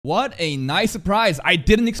What a nice surprise. I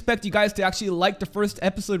didn't expect you guys to actually like the first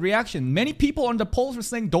episode reaction. Many people on the polls were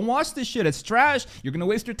saying, don't watch this shit, it's trash, you're gonna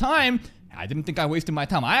waste your time. I didn't think I wasted my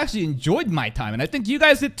time. I actually enjoyed my time, and I think you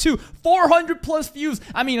guys did too. 400 plus views.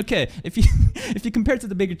 I mean, okay, if you compare it to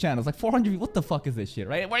the bigger channels, like 400, what the fuck is this shit,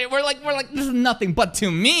 right? We're like, this is nothing, but to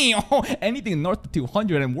me, anything north of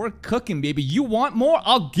 200, and we're cooking, baby. You want more?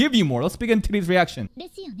 I'll give you more. Let's begin today's reaction.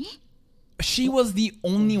 She was the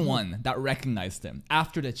only one that recognized him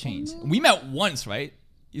after the change. We met once, right?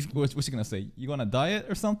 What's she gonna say? You on a diet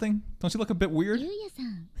or something? Don't you look a bit weird?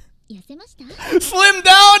 Slim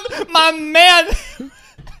down, my man.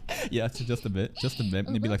 Yeah, just a bit,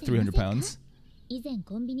 maybe like 300 pounds.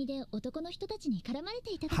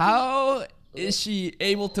 How is she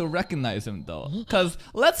able to recognize him though? Cause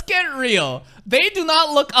let's get real, they do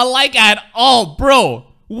not look alike at all, bro.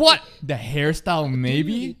 What? The hairstyle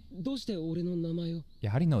maybe?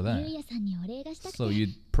 Yeah, how do you know that? So you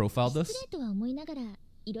profiled us?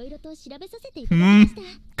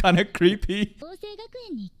 Kinda creepy.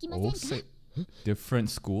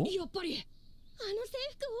 Different school?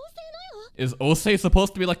 Is Osei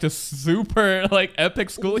supposed to be like the super like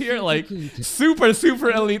epic school here? Like super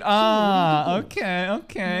elite. Ah,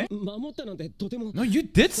 okay. No, you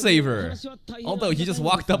did save her. Although he just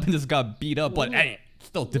walked up and just got beat up, but hey,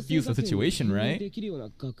 still diffuse the situation, right?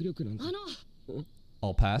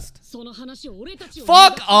 All passed.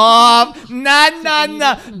 Fuck off! Nah.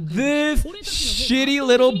 This shitty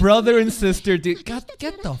little brother and sister, dude. God,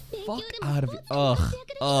 get the fuck out of it. Ugh.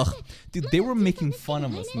 Dude, they were making fun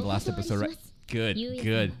of us in the last episode, right? Good.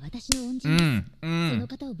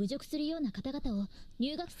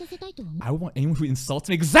 I want anyone who insults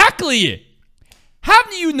me. Exactly!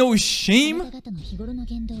 Haven't you no shame?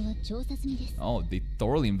 Oh, they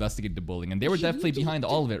thoroughly investigated the bullying, and they were definitely behind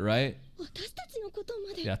all of it, right?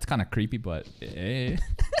 Yeah, it's kind of creepy, but hey.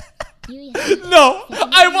 No!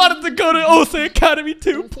 I wanted to go to Osei Academy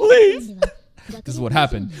too, please! This is what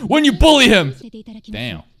happened when you bully him!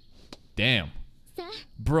 Damn.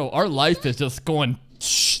 Bro, our life is just going...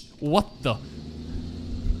 Shh, what the...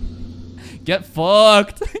 Get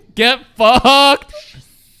fucked! Get fucked!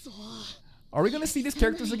 Are we gonna see these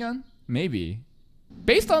characters again? Maybe.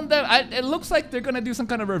 Based on that, it looks like they're gonna do some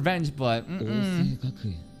kind of revenge, but...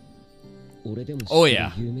 Oh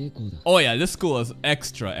yeah, this school is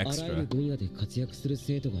extra.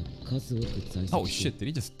 Oh shit, did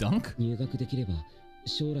he just dunk?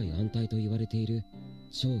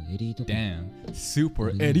 Damn, super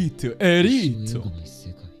elite.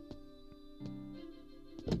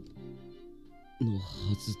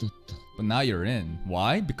 But now you're in.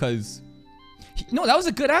 Why? Because... No, that was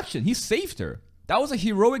a good action. He saved her. That was a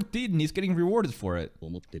heroic deed and he's getting rewarded for it.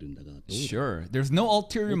 Sure. There's no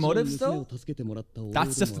ulterior motives though?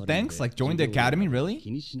 That's just the thanks? Like join the academy, really?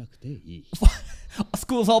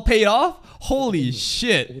 School's all paid off? Holy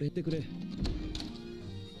shit.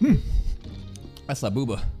 That's La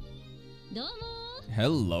Booba.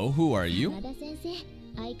 Hello, who are you?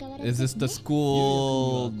 Is this the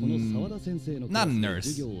school... Not a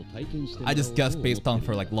nurse. I just guessed based on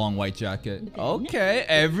her like long white jacket. Okay,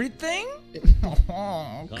 everything?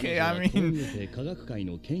 Okay, I mean...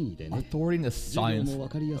 Authority in the science.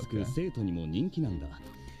 Okay.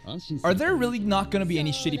 Are there really not gonna be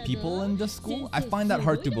any shitty people in this school? I find that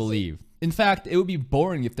hard to believe. In fact, it would be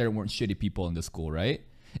boring if there weren't shitty people in the school, right?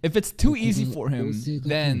 If it's too easy for him,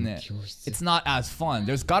 then it's not as fun.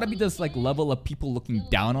 There's gotta be this like level of people looking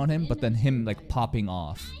down on him, but then him like popping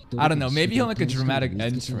off. I don't know, maybe he'll make a dramatic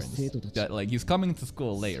entrance. That like he's coming to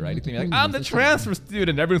school late, right? He's gonna be like, I'm the transfer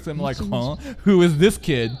student. Everyone's gonna be like, huh? Who is this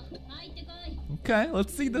kid? Okay,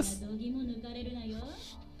 let's see this. Here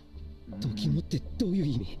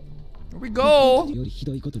we go.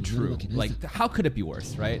 True. Like, how could it be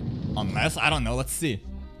worse, right? Unless, I don't know, let's see.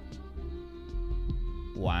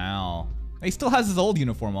 Wow. He still has his old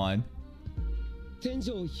uniform on.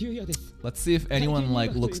 Let's see if anyone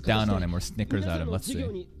like looks down on him or snickers at him. Let's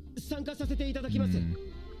see.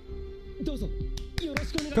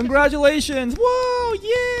 Congratulations! Whoa!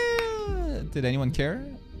 Yeah! Did anyone care?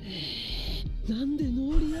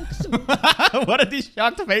 What are these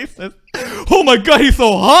shocked faces? Oh my god, he's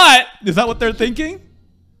so hot! Is that what they're thinking?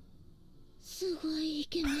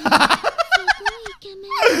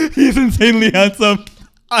 He's insanely handsome.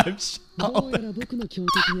 I'm shocked. Arrival!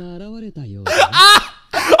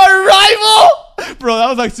 Bro, that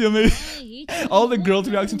was actually amazing. All the girls'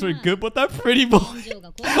 reactions were good, but that pretty boy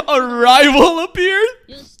Arrival appeared?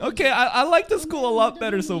 Okay, I like the school a lot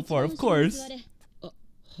better so far, of course.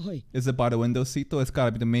 Is it by the window seat though? It's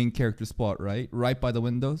gotta be the main character spot, right? Right by the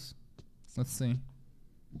windows? Let's see.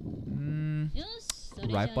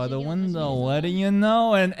 Right by the window. What do you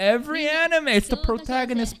know? In every anime, it's the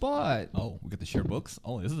protagonist spot. Oh, we get to share books?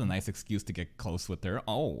 Oh, this is a nice excuse to get close with her.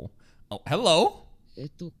 Oh, hello.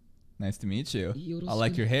 Nice to meet you. I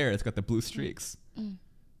like your hair. It's got the blue streaks. Kind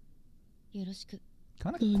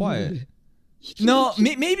of quiet. No,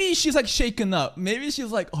 maybe she's like shaken up. Maybe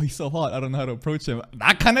she's like, oh, he's so hot. I don't know how to approach him.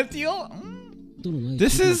 That kind of deal?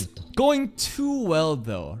 This is going too well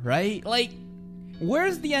though, right? Like,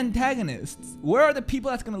 where's the antagonists? Where are the people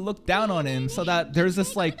that's gonna look down on him so that there's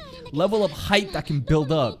this like level of hype that can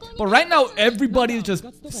build up? But right now, everybody is just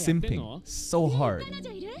simping so hard.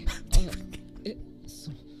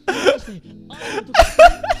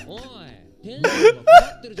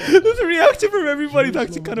 This reaction from everybody is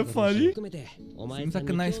actually kind of funny. Seems like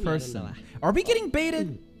a nice person. Are we getting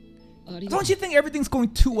baited? Don't you think everything's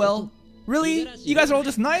going too well? Really? You guys are all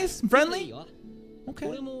just nice, friendly?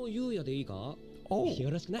 Okay. Oh,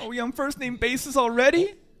 we on first name basis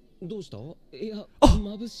already? Oh,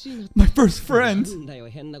 my first friend.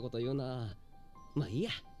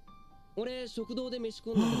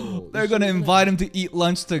 They're gonna invite him to eat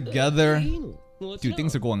lunch together. Dude,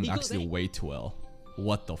 things are going actually way too well.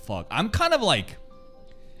 What the fuck? I'm kind of like...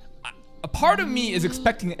 A part of me is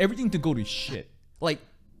expecting everything to go to shit. Like,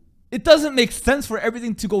 it doesn't make sense for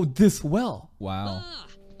everything to go this well. Wow.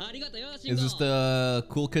 Is this the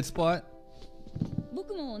cool kid spot?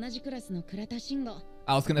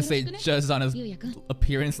 I was gonna say just on his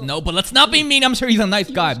appearance. No, but let's not be mean. I'm sure he's a nice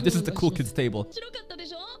guy. This is the cool kids table.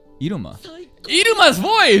 Iruma. Iruma's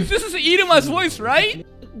voice! This is Iruma's voice, right?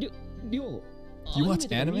 You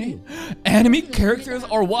watch anime? Anime characters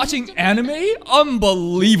are watching anime?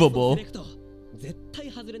 Unbelievable.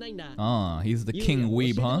 Ah, he's the king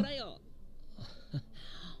weeb, huh?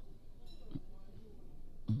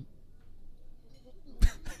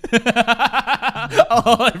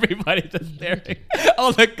 Oh, everybody just staring.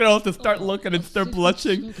 All the girls just start looking and start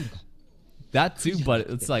blushing. That too, but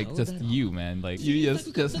it's like just you, man. Like you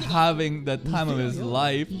just having the time of his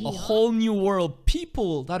life. A whole new world.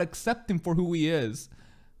 People that accept him for who he is.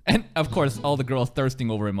 And of course, all the girls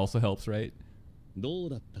thirsting over him also helps, right?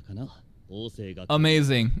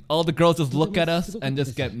 Amazing. All the girls just look at us and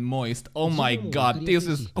just get moist. Oh my god, this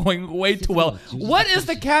is going way too well. What is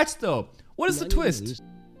the catch though? What is the twist?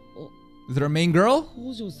 Is there a main girl?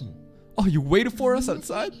 Oh, you waited for us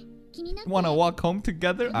outside? Wanna walk home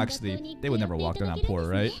together? Actually, they would never walk, they're not poor,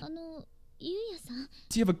 right? Do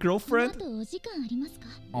you have a girlfriend?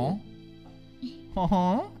 Oh?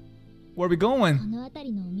 Where are we going?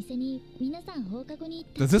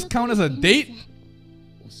 Does this count as a date?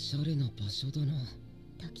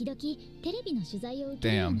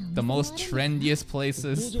 Damn, the most trendiest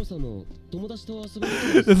places.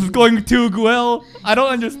 This is going too well. I don't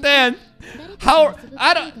understand. How?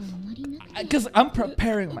 I don't... Because I'm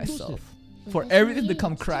preparing myself for everything to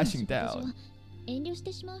come crashing down.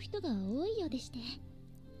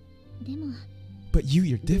 But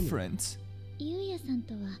you're different.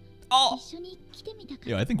 Oh!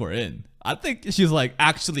 Yo, I think we're in. I think she's like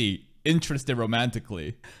actually interested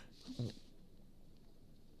romantically.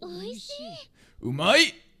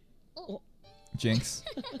 Umai! Jinx.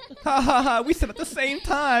 Ha ha ha, we said at the same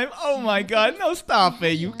time. Oh my god, no, stop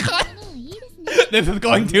it, you cunt. This is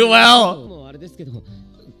going too well.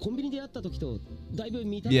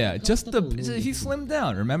 Yeah, just the... He slimmed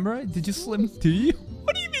down, remember? Did you slim... Do you?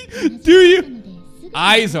 What do you mean? Do you?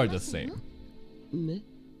 Eyes are the same.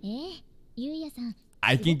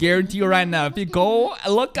 I can guarantee you right now, if you go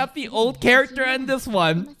look at the old character and this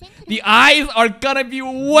one, the eyes are gonna be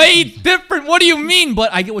way different. What do you mean?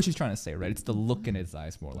 But I get what she's trying to say, right? It's the look in his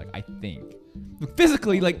eyes more, like, I think.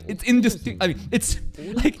 Physically, like, it's indistinct. I mean, it's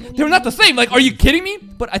like, they're not the same. Like, are you kidding me?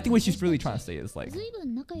 But I think what she's really trying to say is, like,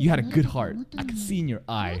 you had a good heart. I can see in your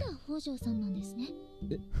eye.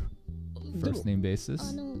 First name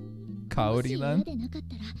basis. Kaori then?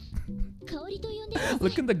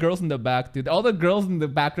 Look at the girls in the back, dude. All the girls in the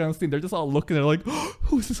background scene, they're just all looking. They're like, oh,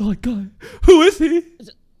 who is this odd guy? Who is he?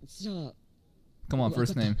 Come on,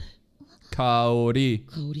 first name. Kaori.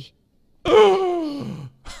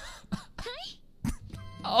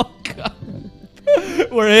 Oh god.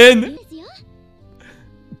 We're in.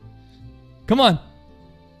 Come on.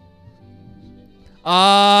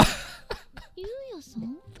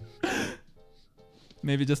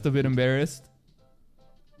 Maybe just a bit embarrassed.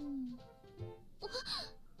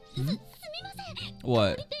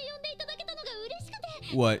 What?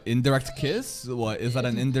 What? Indirect kiss? What? Is that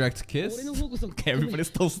an indirect kiss? Okay, everybody's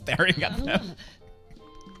still staring at them.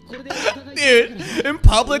 Dude, in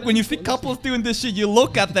public, when you see couples doing this shit, you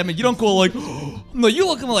look at them and you don't go like, no, you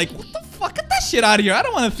look at them like, what the fuck? Get that shit out of here. I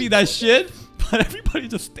don't want to see that shit. god, everybody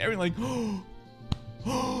just staring like,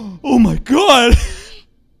 oh my god.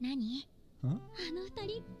 Huh?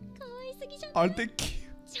 Aren't they cute?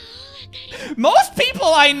 Most people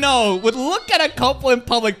I know would look at a couple in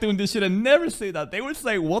public doing this shit and never say that. They would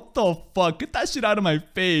say, what the fuck? Get that shit out of my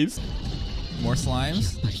face. More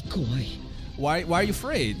slimes? Why are you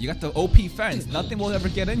afraid? You got the OP fence. Nothing will ever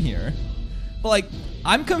get in here. But like,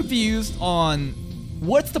 I'm confused on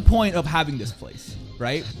what's the point of having this place,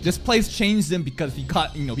 right? This place changed him because he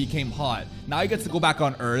got, became hot. Now he gets to go back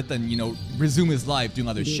on Earth and, resume his life doing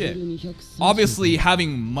other shit. Obviously,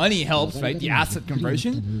 having money helps, right? The asset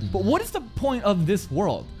conversion. But what is the point of this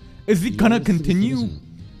world? Is he gonna continue,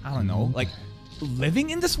 I don't know, like,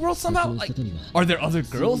 living in this world somehow? Like, are there other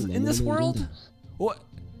girls in this world? What?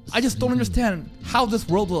 I just don't understand how this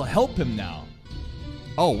world will help him now.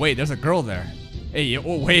 Oh, wait, there's a girl there. Hey,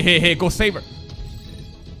 oh, wait, hey, go save her.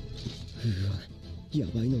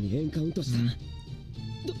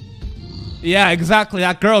 Yeah, exactly,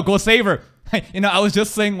 that girl, go save her. I was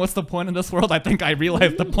just saying, what's the point of this world? I think I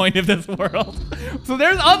realized the point of this world. So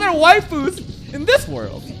there's other waifus in this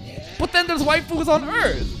world. But then there's waifus on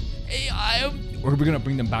Earth. Hey, are we gonna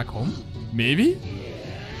bring them back home? Maybe?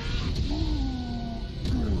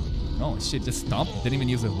 Oh shit, just stomped. Didn't even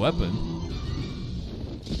use his weapon.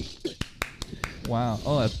 Wow.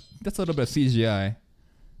 Oh, that's a little bit of CGI.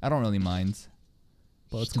 I don't really mind.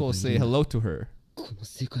 But let's go say hello to her.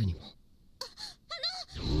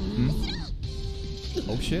 Hmm?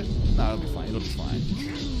 Oh shit? Nah, it'll be fine. It'll be fine.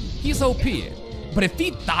 He's OP. But if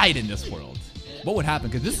he died in this world, what would happen?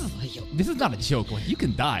 Because this is not a joke. Like, you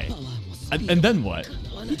can die. And then what?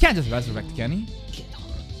 He can't just resurrect, can he?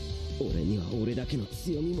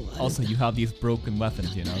 Also, you have these broken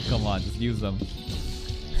weapons, Come on, just use them.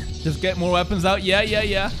 Just get more weapons out.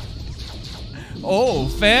 Yeah. Oh,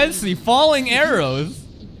 fancy. Falling arrows.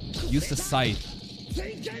 Use the scythe.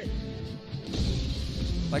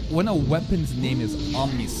 Like, when a weapon's name is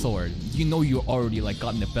Omni Sword, you already, like,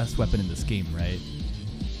 gotten the best weapon in this game, right?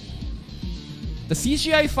 The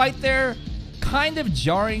CGI fight there, kind of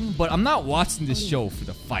jarring, but I'm not watching this show for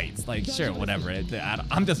the fights. Like, sure, whatever.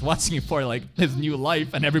 I'm just watching it for, like, his new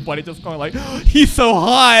life, and everybody just going like, he's so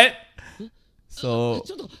hot! So,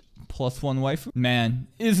 +1 wife. Man,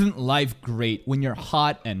 isn't life great when you're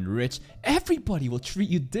hot and rich? Everybody will treat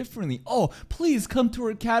you differently. Oh, please come to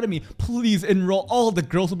our academy. Please enroll. All the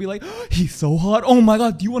girls will be like, he's so hot. Oh my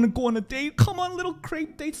god, do you want to go on a date? Come on, little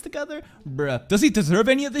crepe dates together. Bruh, does he deserve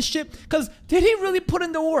any of this shit? Because did he really put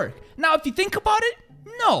in the work? Now, if you think about it,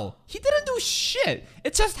 no, he didn't do shit.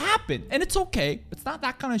 It just happened, and it's okay. It's not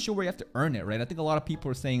that kind of show where you have to earn it, right? I think a lot of people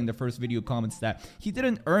are saying in their first video comments that he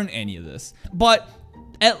didn't earn any of this. But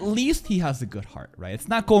at least he has a good heart, right? It's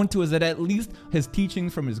not going to, is that at least his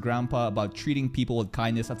teachings from his grandpa about treating people with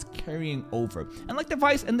kindness, that's carrying over. And like the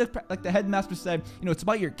vice and the headmaster said, it's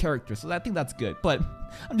about your character. So I think that's good. But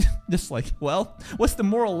I'm just like, well, what's the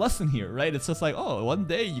moral lesson here, right? It's just like, oh, one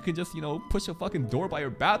day you can just, push a fucking door by your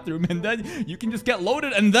bathroom and then you can just get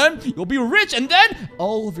loaded and then you'll be rich and then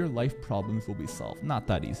all of your life problems will be solved. Not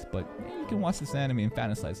that easy, but you can watch this anime and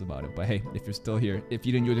fantasize about it. But hey, if you're still here, if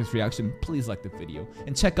you enjoyed this reaction, please like the video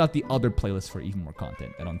and check out the other playlist for even more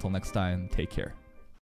content. And until next time, take care.